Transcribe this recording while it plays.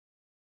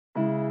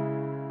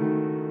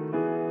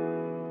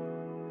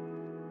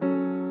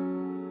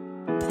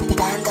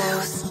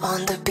Bandos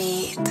on the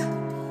beat.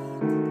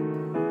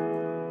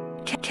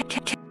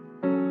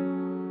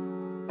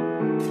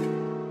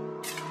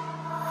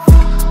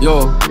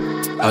 Yo,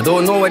 I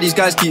don't know why these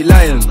guys keep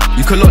lying.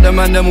 You can lock them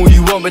and them all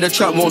you want, but the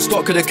trap won't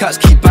stop cause the cats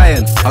keep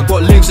buying. I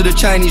got links with the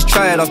Chinese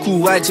triad, I call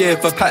YJ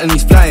for pattern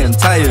he's flying.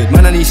 Tired,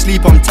 man I need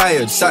sleep, I'm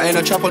tired. Sat in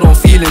a trap, I don't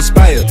feel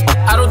inspired.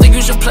 I don't think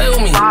you should play with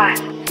me.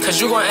 Cause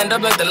you gon' end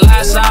up like the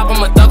last stop.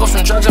 I'm a thug off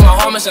from drugs and my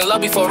homies in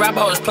love before rap.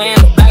 I was playing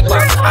the back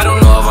box. I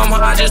don't know if I'm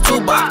high, just too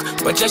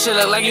box. But your shit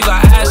look like you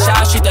got ass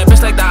shots. Treat that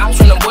bitch like the ops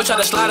when the boy try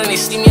to slide and they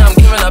see me, I'm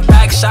giving a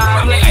back shot.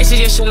 I'm like icy,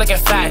 your shit looking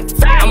fat.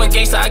 I'm a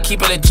gangster, I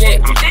keep it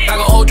legit. I can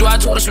hold you, I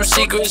told her some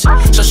secrets.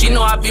 So she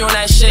know I be on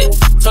that shit.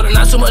 Told her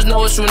not too much, know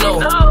what you know.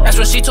 That's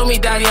when she told me,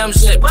 daddy, I'm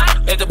zip.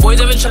 If the boys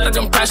ever try to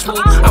impress me,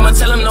 I'ma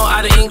tell them no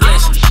out of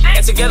English.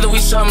 And together we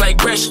something like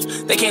Grish.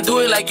 They can't do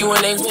it like you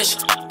and they wish.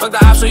 Fuck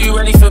the ops, so you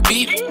ready for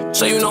beat?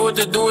 So you know what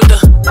to do with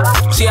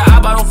the. See, I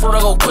don't fall to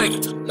go quick.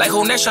 Like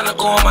who next tryna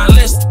go on my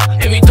list?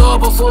 If we throw it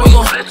before we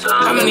go,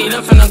 how many of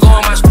them finna go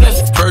on my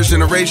split? First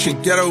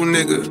generation ghetto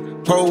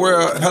nigga. Whole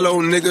world, hello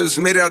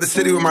niggas. Made it out the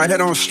city with my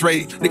head on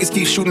straight. Niggas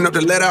keep shooting up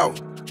to let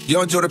out.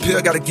 Young Joe the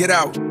pill gotta get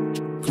out.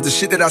 Cause the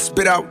shit that I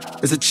spit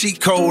out is a cheat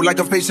code. Like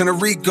I'm facing a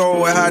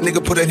Rico. And how a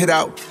nigga put a hit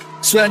out.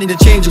 Swear I need a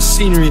change of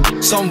scenery,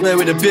 somewhere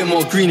with a bit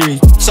more greenery.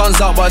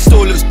 Sun's out but it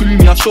still looks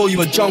gloomy. I'll show you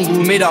a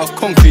jungle made out of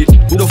concrete.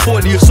 With a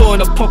 40 you saw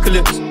an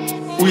apocalypse.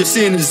 All you're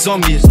seeing is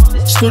zombies.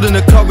 Stood in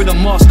the car with a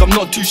mask. I'm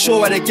not too sure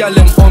why the gal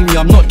them on me.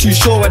 I'm not too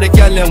sure why the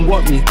gal them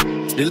want me.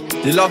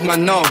 They love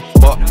man now,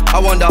 but I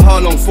wonder how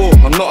long for.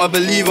 I'm not a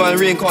believer in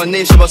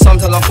reincarnation, but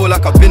sometimes I feel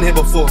like I've been here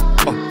before.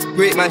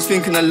 Great minds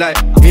thinking alike.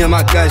 Me and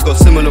my guys got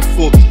similar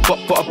thoughts.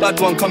 Got a bad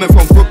one coming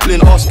from Brooklyn,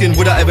 asking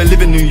would I ever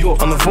live in New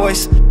York. I'm the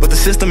voice, but the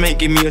system ain't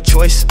give me a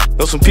choice.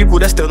 Know some people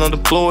that still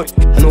unemployed.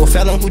 I know a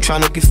felon who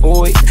tryna get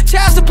forward.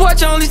 Child support,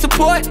 your only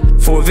support.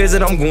 For a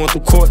visit, I'm going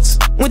through courts.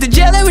 Went to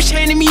jail, they was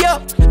chaining me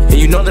up. And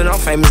you know that I'm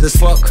famous as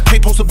fuck.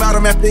 Can't post about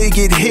them after they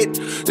get hit.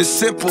 It's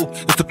simple,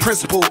 it's the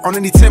principle. On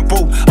any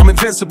tempo, I'm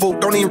invincible.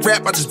 Don't even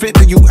rap, I just vent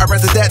to you. I'd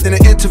rather that than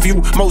an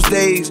interview most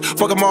days.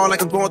 Fuck them all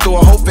like I'm going through a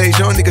whole phase.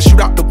 Young niggas shoot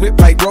out the whip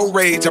like road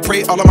rage. I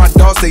pray all of my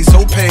dogs stay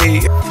so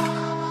paid.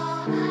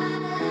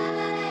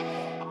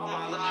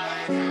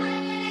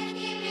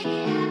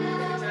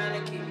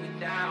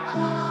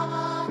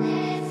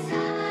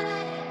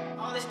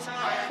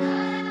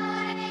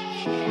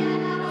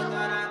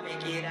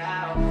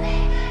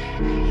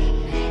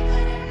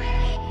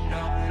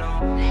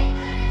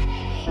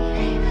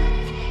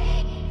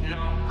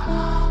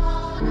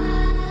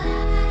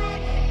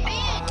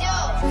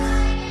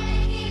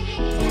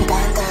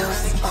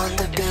 Bandos on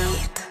the beat.